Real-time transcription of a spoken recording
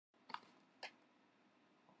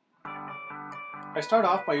I start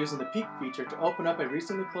off by using the Peek feature to open up a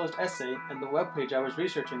recently closed essay and the web page I was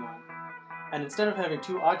researching on. And instead of having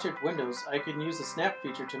two object windows, I can use the Snap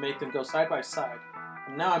feature to make them go side by side.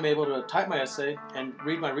 And now I'm able to type my essay and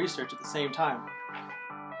read my research at the same time.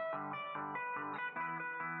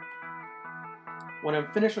 When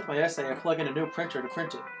I'm finished with my essay, I plug in a new printer to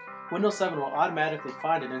print it. Windows 7 will automatically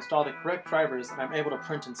find and install the correct drivers, and I'm able to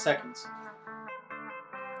print in seconds.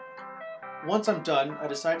 Once I'm done, I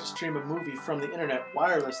decide to stream a movie from the internet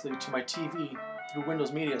wirelessly to my TV through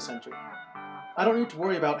Windows Media Center. I don't need to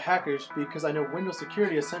worry about hackers because I know Windows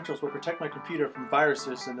Security Essentials will protect my computer from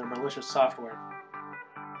viruses and their malicious software.